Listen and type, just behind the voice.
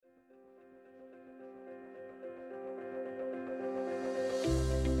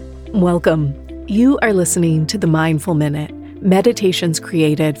Welcome. You are listening to the Mindful Minute, meditations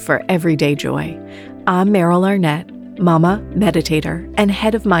created for everyday joy. I'm Meryl Arnett, mama, meditator, and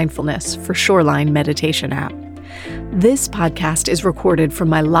head of mindfulness for Shoreline Meditation app. This podcast is recorded from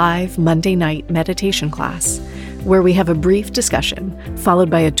my live Monday night meditation class, where we have a brief discussion followed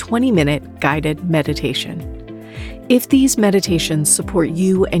by a 20-minute guided meditation. If these meditations support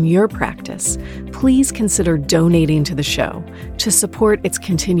you and your practice, please consider donating to the show to support its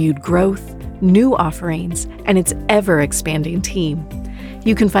continued growth, new offerings, and its ever-expanding team.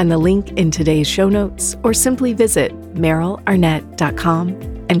 You can find the link in today's show notes or simply visit merylarnett.com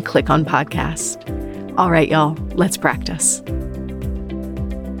and click on podcast. All right, y'all, let's practice.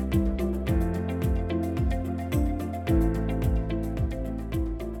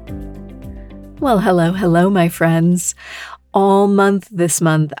 Well, hello, my friends. All month this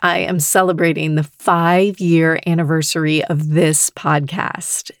month, I am celebrating the 5-year anniversary of this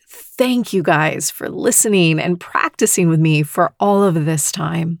podcast. Thank you guys for listening and practicing with me for all of this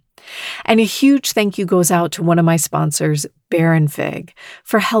time. And a huge thank you goes out to one of my sponsors, Bear & Fig,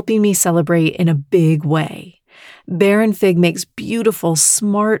 for helping me celebrate in a big way. Bear & Fig makes beautiful,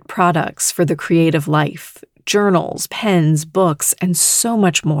 smart products for the creative life, journals, pens, books, and so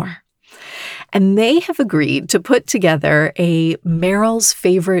much more. And they have agreed to put together a Meryl's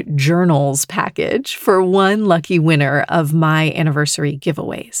Favorite Journals package for one lucky winner of my anniversary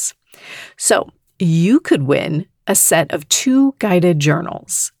giveaways. So you could win a set of 2 guided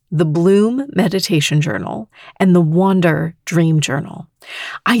journals, the Bloom Meditation Journal and the Wander Dream Journal.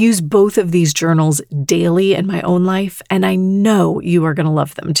 I use both of these journals daily in my own life, and I know you are going to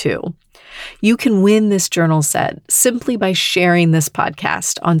love them too. You can win this journal set simply by sharing this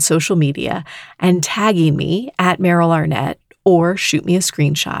podcast on social media and tagging me at Meryl Arnett or shoot me a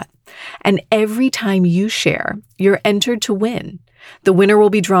screenshot. And every time you share, you're entered to win. The winner will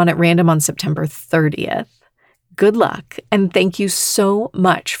be drawn at random on September 30th. Good luck, and thank you so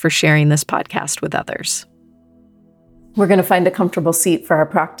much for sharing this podcast with others. We're going to find a comfortable seat for our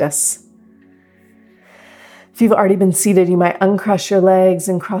practice. If you've already been seated, you might uncross your legs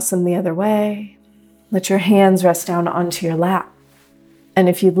and cross them the other way. Let your hands rest down onto your lap. And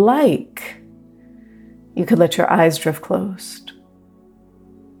if you'd like, you could let your eyes drift closed.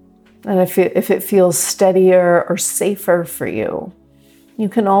 And if it feels steadier or safer for you, you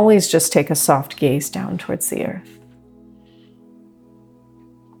can always just take a soft gaze down towards the earth.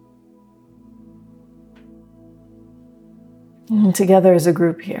 And together as a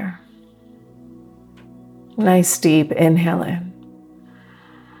group here. Nice deep inhale in.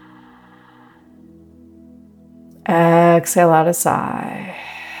 Exhale out a sigh.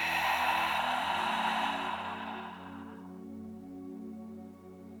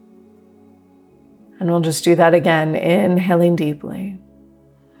 And we'll just do that again, inhaling deeply.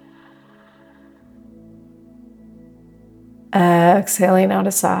 Exhaling out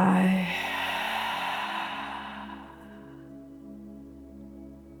a sigh.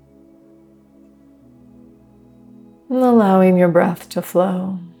 And allowing your breath to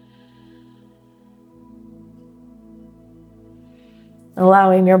flow.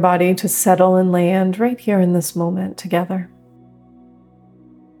 Allowing your body to settle and land right here in this moment together.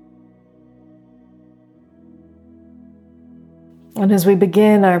 And as we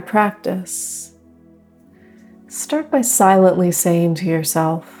begin our practice, start by silently saying to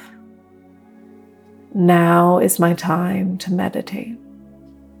yourself, "Now is my time to meditate."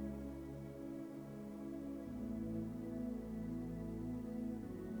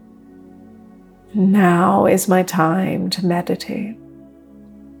 Now is my time to meditate.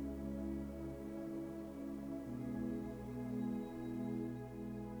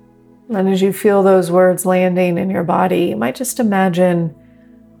 And as you feel those words landing in your body, you might just imagine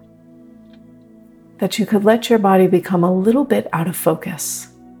that you could let your body become a little bit out of focus.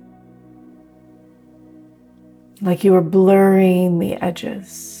 Like you were blurring the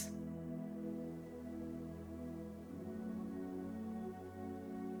edges.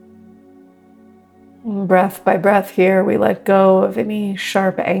 And breath by breath here, we let go of any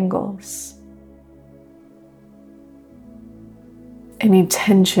sharp angles, any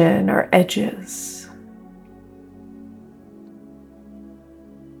tension or edges.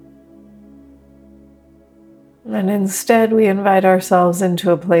 And instead, we invite ourselves into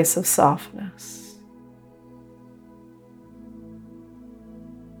a place of softness.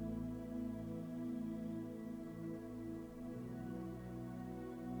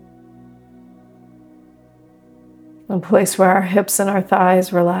 A place where our hips and our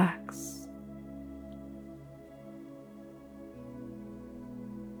thighs relax.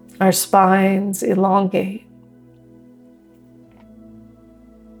 Our spines elongate.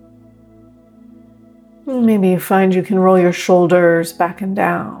 Maybe you find you can roll your shoulders back and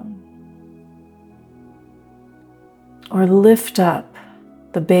down, or lift up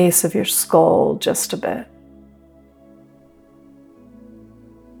the base of your skull just a bit.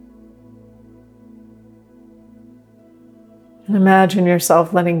 And imagine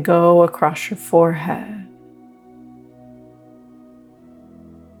yourself letting go across your forehead.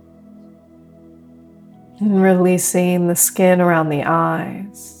 And releasing the skin around the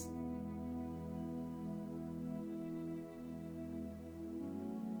eyes.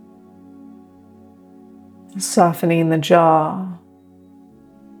 Softening the jaw,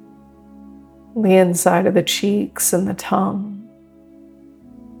 the inside of the cheeks and the tongue.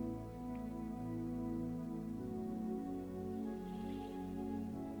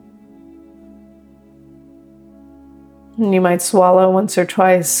 And you might swallow once or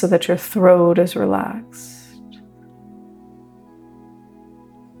twice so that your throat is relaxed.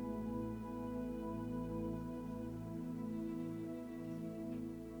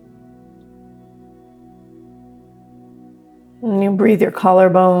 And you breathe your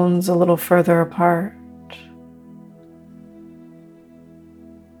collarbones a little further apart.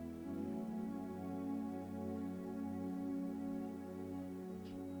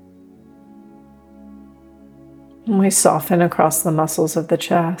 And we soften across the muscles of the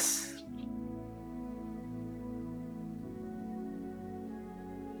chest.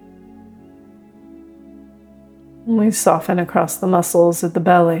 And we soften across the muscles of the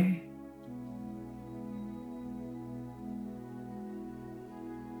belly.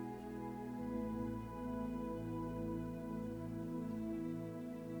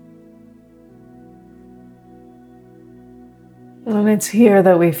 And it's here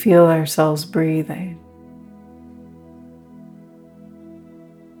that we feel ourselves breathing.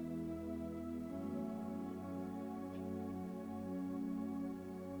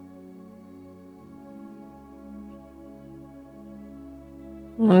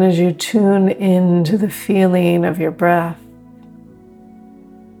 And as you tune into the feeling of your breath,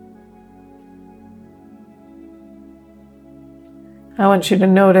 I want you to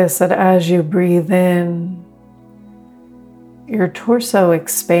notice that as you breathe in, your torso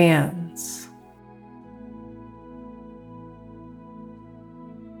expands.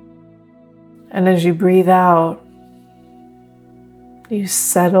 And as you breathe out, you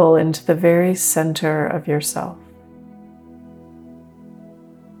settle into the very center of yourself.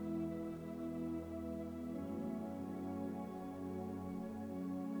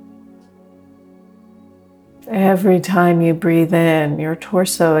 Every time you breathe in, your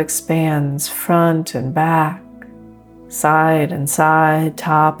torso expands front and back, side and side,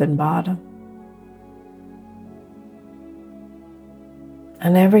 top and bottom.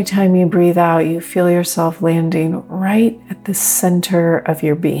 And every time you breathe out, you feel yourself landing right at the center of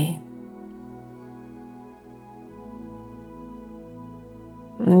your being.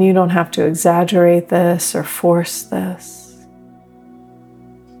 And you don't have to exaggerate this or force this.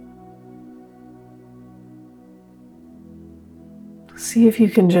 See if you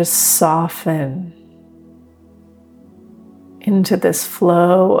can just soften into this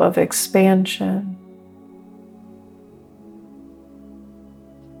flow of expansion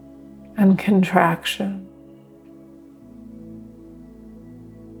and contraction.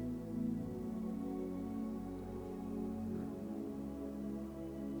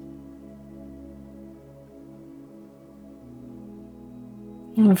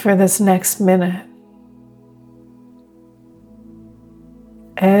 And for this next minute,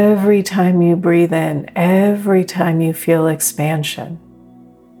 every time you breathe in, every time you feel expansion,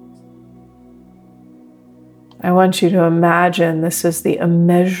 I want you to imagine this is the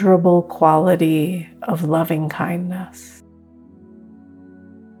immeasurable quality of loving kindness.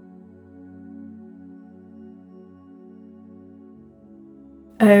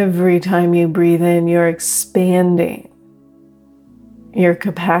 Every time you breathe in, you're expanding your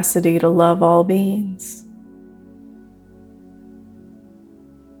capacity to love all beings.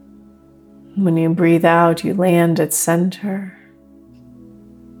 When you breathe out, you land at center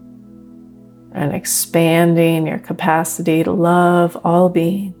and expanding your capacity to love all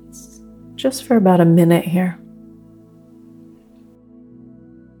beings, just for about a minute here.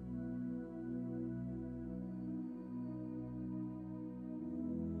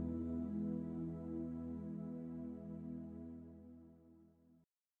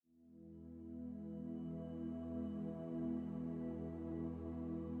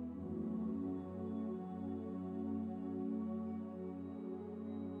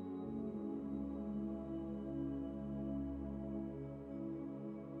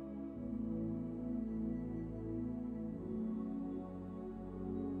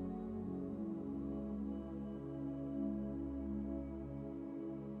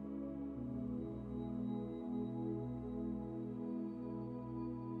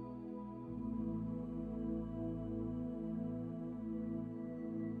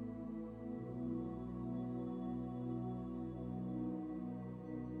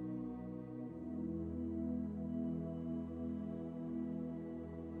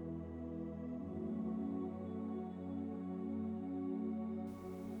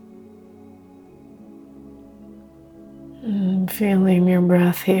 Feeling your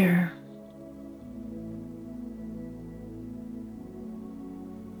breath here.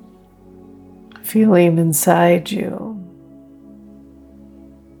 Feeling inside you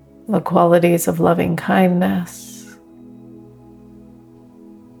the qualities of loving kindness,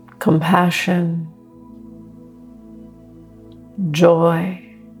 compassion, joy,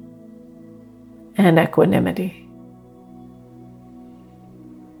 and equanimity.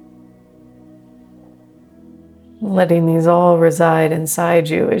 Letting these all reside inside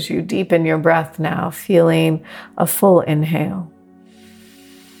you as you deepen your breath now, feeling a full inhale.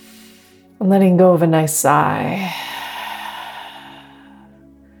 And letting go of a nice sigh.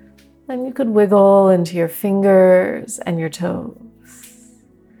 Then you could wiggle into your fingers and your toes.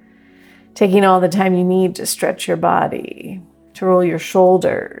 Taking all the time you need to stretch your body, to roll your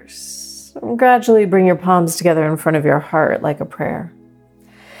shoulders, and gradually bring your palms together in front of your heart like a prayer.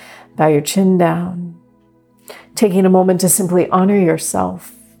 Bow your chin down, taking a moment to simply honor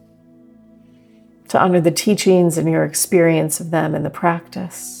yourself, to honor the teachings and your experience of them in the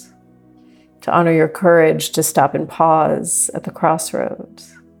practice, to honor your courage to stop and pause at the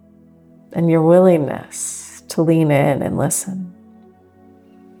crossroads, and your willingness to lean in and listen.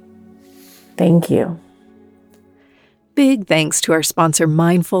 Thank you. Big thanks to our sponsor,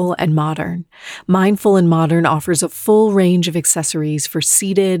 Mindful and Modern. Mindful and Modern offers a full range of accessories for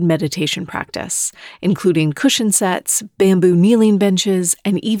seated meditation practice, including cushion sets, bamboo kneeling benches,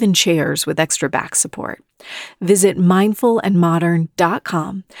 and even chairs with extra back support. Visit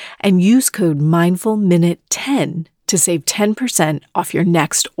mindfulandmodern.com and use code MindfulMinute10 to save 10% off your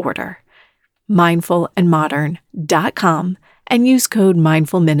next order. mindfulandmodern.com and use code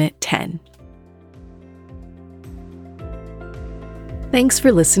MindfulMinute10. Thanks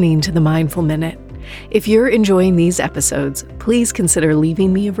for listening to the Mindful Minute. If you're enjoying these episodes, please consider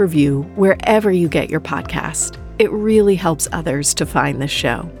leaving me a review wherever you get your podcast. It really helps others to find this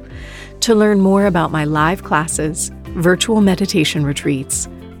show. To learn more about my live classes, virtual meditation retreats,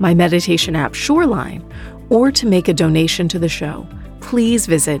 my meditation app Shoreline, or to make a donation to the show, please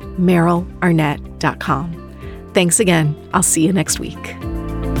visit merylarnett.com. Thanks again. I'll see you next week.